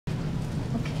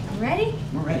Ready?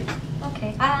 We're ready.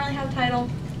 Okay, I don't really have a title,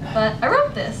 but I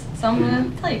wrote this, so I'm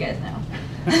going to tell you guys now.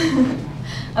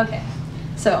 Okay,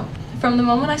 so from the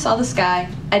moment I saw the sky,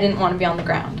 I didn't want to be on the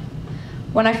ground.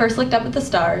 When I first looked up at the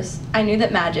stars, I knew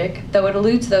that magic, though it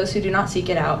eludes those who do not seek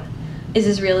it out, is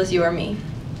as real as you or me.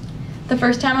 The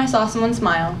first time I saw someone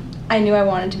smile, I knew I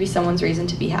wanted to be someone's reason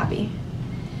to be happy.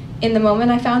 In the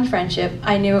moment I found friendship,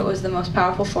 I knew it was the most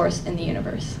powerful force in the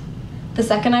universe. The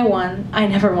second I won, I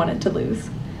never wanted to lose.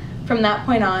 From that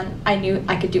point on, I knew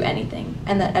I could do anything,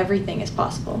 and that everything is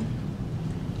possible.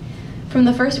 From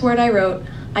the first word I wrote,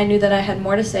 I knew that I had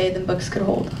more to say than books could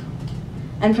hold.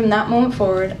 And from that moment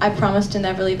forward, I promised to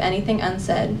never leave anything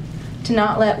unsaid, to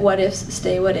not let what-ifs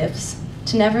stay what-ifs,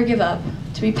 to never give up,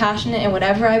 to be passionate in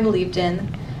whatever I believed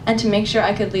in, and to make sure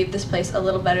I could leave this place a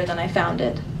little better than I found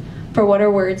it. For what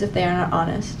are words if they are not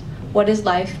honest? What is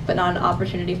life but not an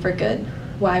opportunity for good?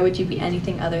 Why would you be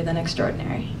anything other than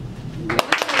extraordinary?